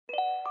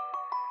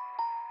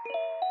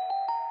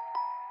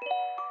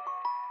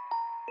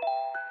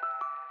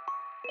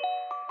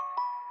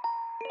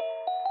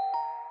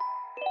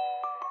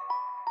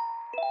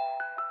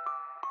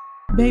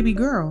Baby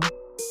girl,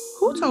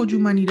 who told you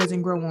money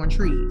doesn't grow on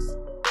trees?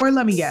 Or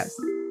let me guess,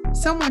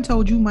 someone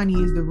told you money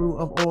is the root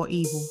of all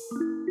evil.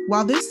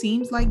 While this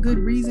seems like good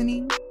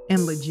reasoning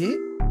and legit,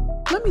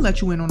 let me let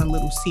you in on a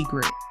little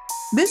secret.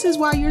 This is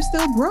why you're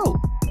still broke.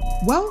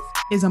 Wealth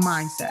is a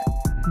mindset.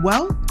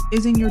 Wealth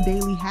is in your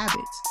daily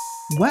habits.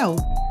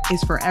 Wealth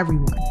is for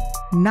everyone,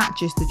 not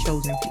just the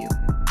chosen few.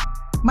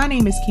 My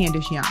name is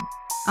Candace Young.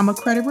 I'm a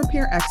credit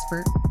repair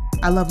expert.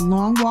 I love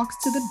long walks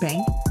to the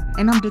bank,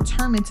 and I'm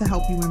determined to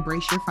help you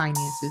embrace your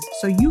finances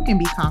so you can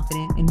be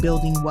confident in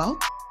building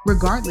wealth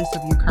regardless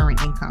of your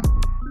current income.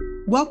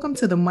 Welcome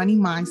to the Money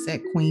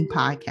Mindset Queen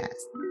podcast.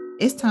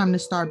 It's time to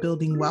start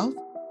building wealth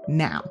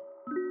now.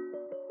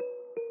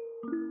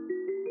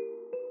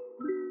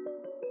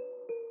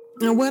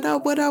 What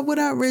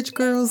up, rich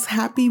girls?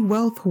 Happy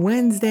Wealth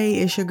Wednesday.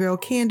 It's your girl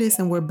Candace,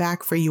 and we're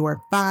back for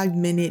your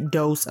 5-minute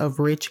dose of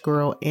rich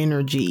girl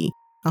energy.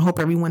 I hope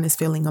everyone is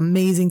feeling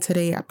amazing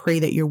today. I pray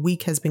that your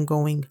week has been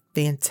going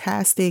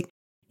fantastic.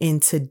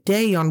 And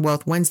today on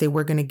Wealth Wednesday,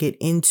 we're going to get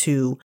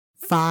into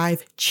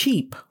 5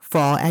 cheap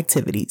fall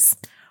activities.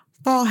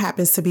 Fall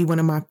happens to be one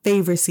of my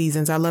favorite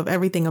seasons. I love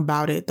everything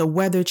about it. The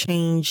weather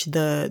change,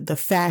 the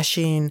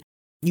fashion,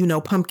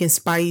 pumpkin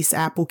spice,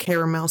 apple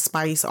caramel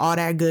spice, all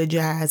that good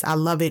jazz. I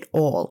love it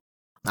all.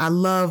 I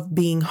love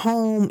being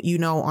home,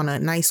 on a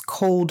nice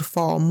cold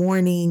fall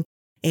morning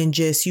and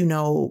just,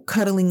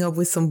 cuddling up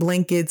with some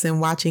blankets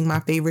and watching my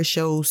favorite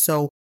shows.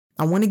 So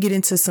I want to get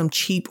into some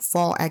cheap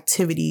fall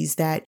activities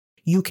that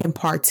you can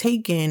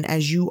partake in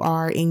as you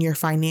are in your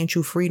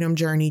financial freedom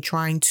journey,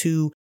 trying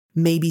to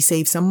maybe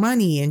save some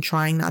money and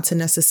trying not to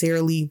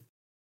necessarily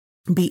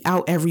be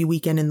out every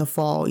weekend in the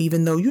fall,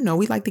 even though,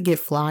 we like to get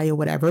fly or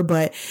whatever.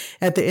 But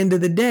at the end of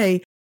the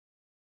day,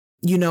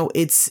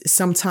 it's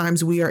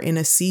sometimes we are in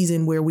a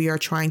season where we are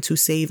trying to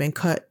save and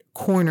cut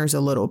corners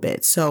a little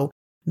bit. So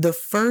the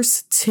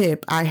first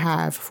tip I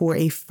have for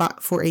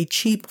a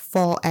cheap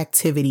fall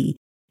activity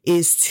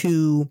is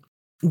to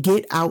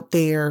get out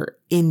there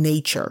in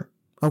nature.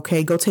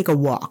 Okay, go take a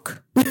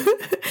walk.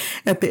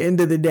 At the end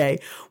of the day,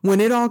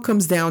 when it all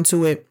comes down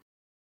to it,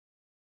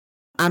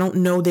 I don't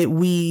know that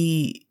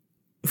we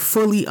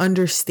fully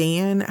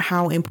understand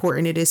how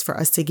important it is for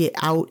us to get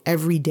out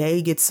every day,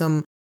 get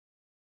some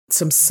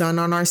sun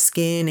on our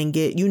skin and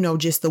get,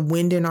 just the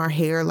wind in our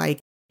hair. Like,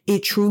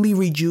 it truly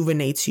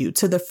rejuvenates you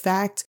to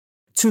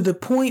the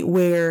point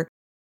where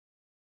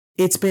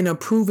it's been a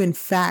proven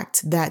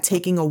fact that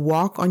taking a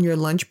walk on your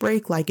lunch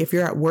break, like if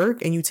you're at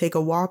work and you take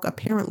a walk,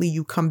 apparently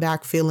you come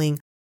back feeling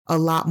a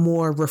lot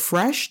more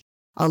refreshed,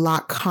 a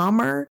lot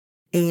calmer.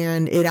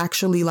 And it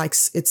actually,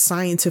 it's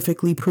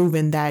scientifically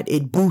proven that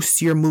it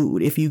boosts your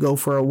mood if you go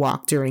for a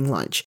walk during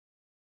lunch.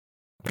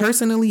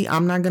 Personally,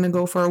 I'm not going to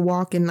go for a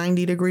walk in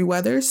 90-degree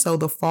weather. So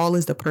the fall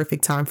is the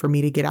perfect time for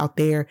me to get out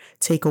there,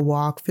 take a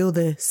walk, feel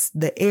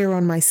the air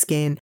on my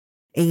skin.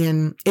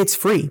 And it's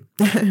free.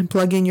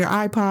 Plug in your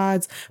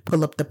iPods,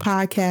 pull up the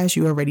podcast.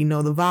 You already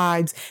know the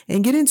vibes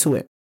and get into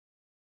it.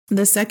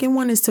 The second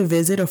one is to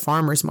visit a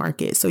farmer's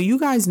market. So you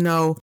guys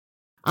know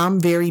I'm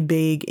very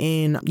big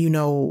in,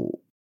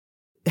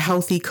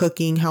 healthy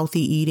cooking, healthy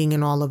eating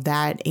and all of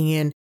that.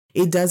 And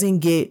it doesn't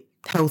get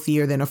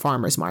healthier than a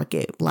farmer's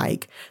market.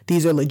 Like,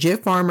 these are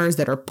legit farmers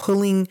that are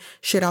pulling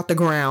shit out the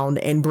ground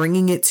and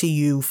bringing it to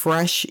you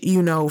fresh,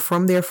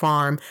 from their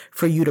farm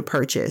for you to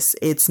purchase.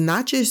 It's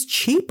not just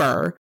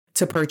cheaper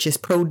to purchase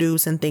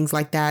produce and things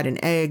like that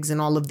and eggs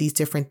and all of these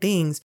different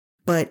things,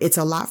 but it's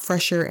a lot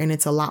fresher and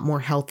it's a lot more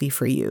healthy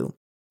for you.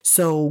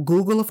 So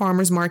Google a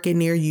farmer's market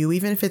near you,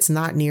 even if it's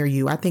not near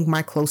you. I think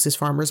my closest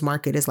farmer's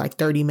market is like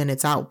 30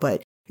 minutes out,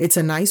 but it's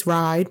a nice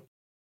ride.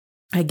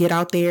 I get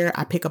out there,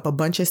 I pick up a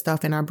bunch of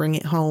stuff and I bring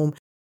it home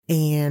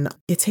and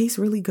it tastes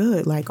really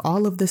good. Like,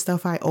 all of the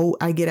stuff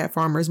I get at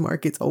farmers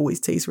markets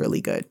always tastes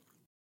really good.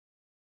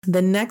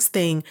 The next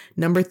thing,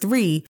 number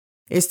 3,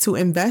 is to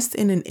invest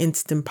in an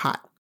Instant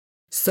Pot.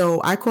 So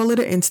I call it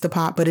an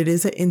Instapot, but it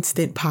is an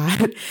Instant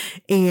Pot.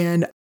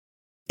 And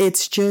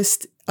it's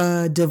just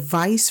a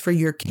device for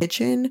your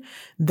kitchen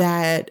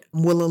that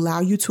will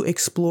allow you to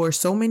explore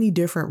so many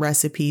different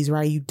recipes,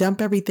 right? You dump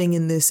everything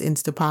in this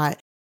Instapot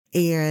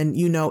and,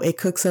 it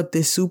cooks up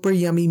this super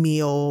yummy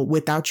meal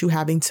without you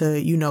having to,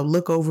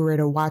 look over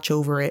it or watch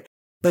over it.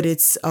 But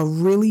it's a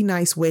really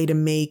nice way to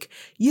make,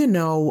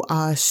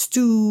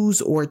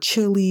 stews or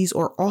chilies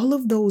or all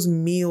of those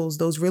meals,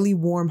 those really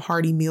warm,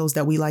 hearty meals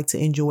that we like to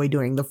enjoy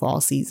during the fall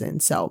season.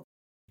 So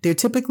they're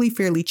typically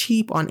fairly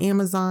cheap on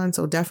Amazon.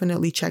 So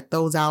definitely check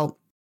those out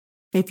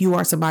if you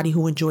are somebody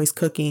who enjoys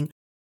cooking.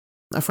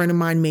 A friend of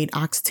mine made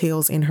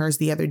oxtails in hers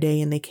the other day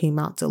and they came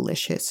out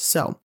delicious.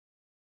 So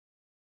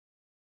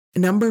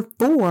number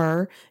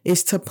 4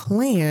 is to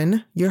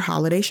plan your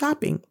holiday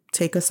shopping.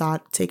 Take a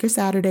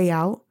Saturday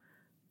out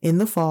in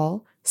the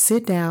fall,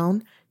 sit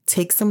down,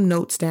 take some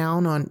notes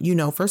down on,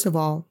 first of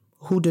all,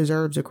 who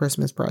deserves a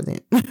Christmas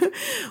present,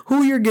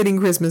 who you're getting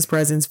Christmas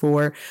presents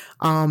for,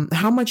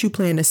 how much you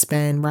plan to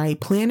spend,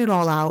 right? Plan it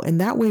all out. And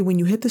that way, when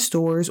you hit the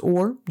stores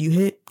or you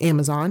hit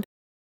Amazon,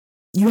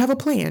 you have a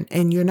plan,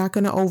 and you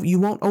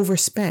won't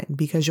overspend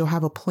because you'll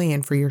have a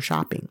plan for your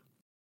shopping.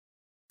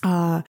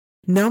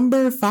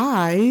 Number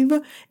 5,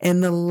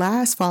 and the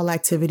last fall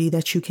activity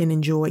that you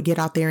can get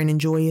out there and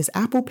enjoy, is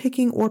apple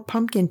picking or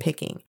pumpkin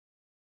picking.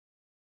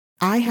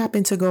 I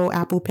happen to go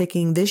apple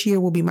picking. This year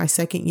will be my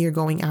second year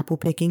going apple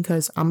picking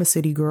because I'm a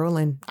city girl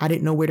and I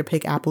didn't know where to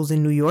pick apples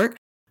in New York.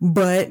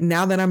 But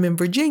now that I'm in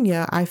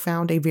Virginia, I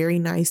found a very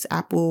nice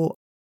apple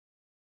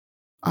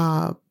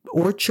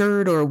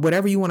orchard, or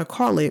whatever you want to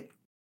call it,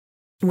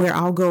 where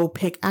I'll go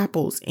pick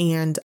apples,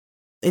 and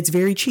it's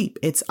very cheap.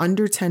 It's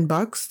under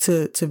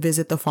 $10 to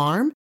visit the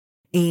farm,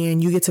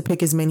 and you get to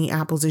pick as many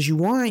apples as you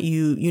want.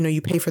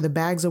 You pay for the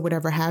bags or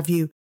whatever have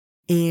you,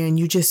 and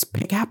you just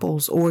pick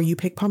apples, or you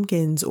pick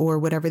pumpkins, or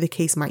whatever the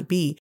case might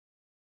be.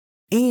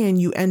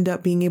 And you end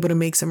up being able to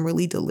make some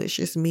really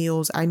delicious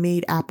meals. I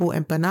made apple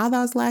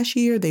empanadas last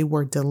year. They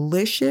were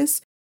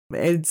delicious.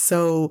 And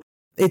so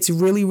it's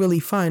really, really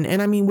fun.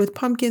 And I mean, with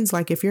pumpkins,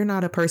 like if you're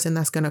not a person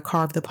that's going to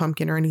carve the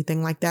pumpkin or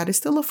anything like that, it's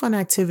still a fun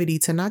activity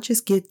to not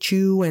just get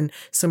you and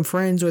some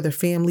friends or the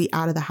family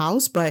out of the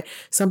house, but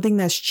something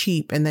that's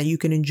cheap and that you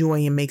can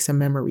enjoy and make some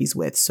memories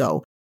with.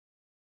 So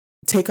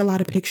take a lot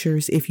of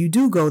pictures if you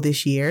do go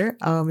this year,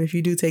 if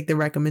you do take the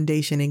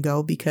recommendation and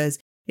go, because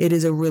it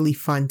is a really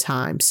fun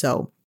time.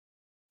 So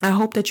I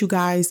hope that you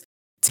guys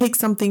take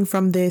something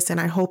from this, and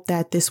I hope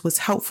that this was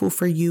helpful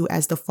for you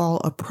as the fall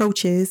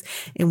approaches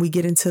and we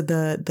get into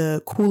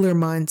the cooler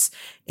months,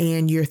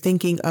 and you're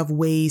thinking of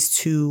ways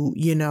to,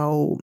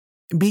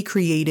 be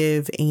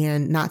creative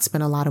and not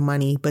spend a lot of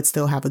money, but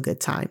still have a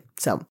good time.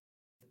 So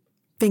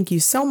thank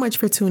you so much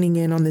for tuning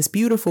in on this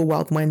beautiful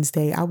Wealth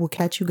Wednesday. I will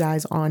catch you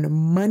guys on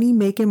Money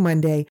Making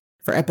Monday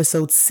for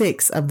episode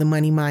 6 of the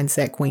Money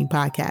Mindset Queen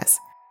podcast.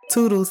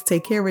 Toodles.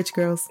 Take care, rich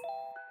girls.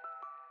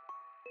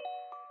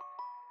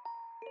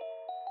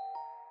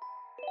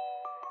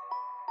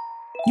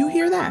 You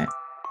hear that?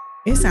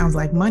 It sounds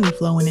like money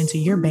flowing into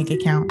your bank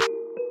account.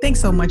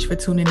 Thanks so much for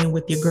tuning in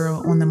with your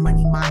girl on the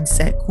Money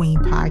Mindset Queen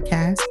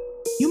podcast.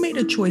 You made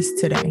a choice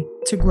today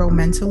to grow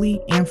mentally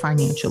and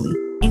financially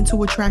and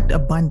to attract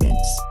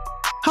abundance.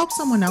 Help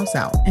someone else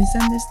out and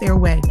send this their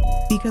way,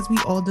 because we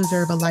all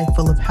deserve a life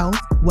full of health,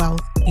 wealth,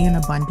 and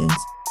abundance.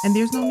 And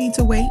there's no need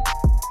to wait.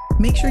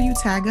 Make sure you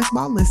tag us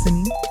while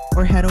listening,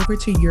 or head over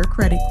to Your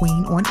Credit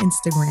Queen on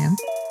Instagram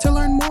to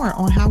learn more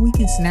on how we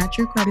can snatch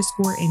your credit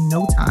score in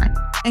no time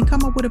and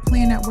come up with a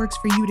plan that works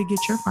for you to get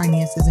your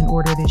finances in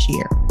order this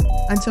year.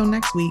 Until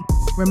next week,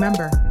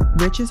 remember,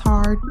 rich is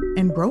hard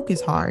and broke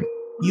is hard.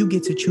 You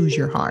get to choose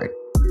your hard.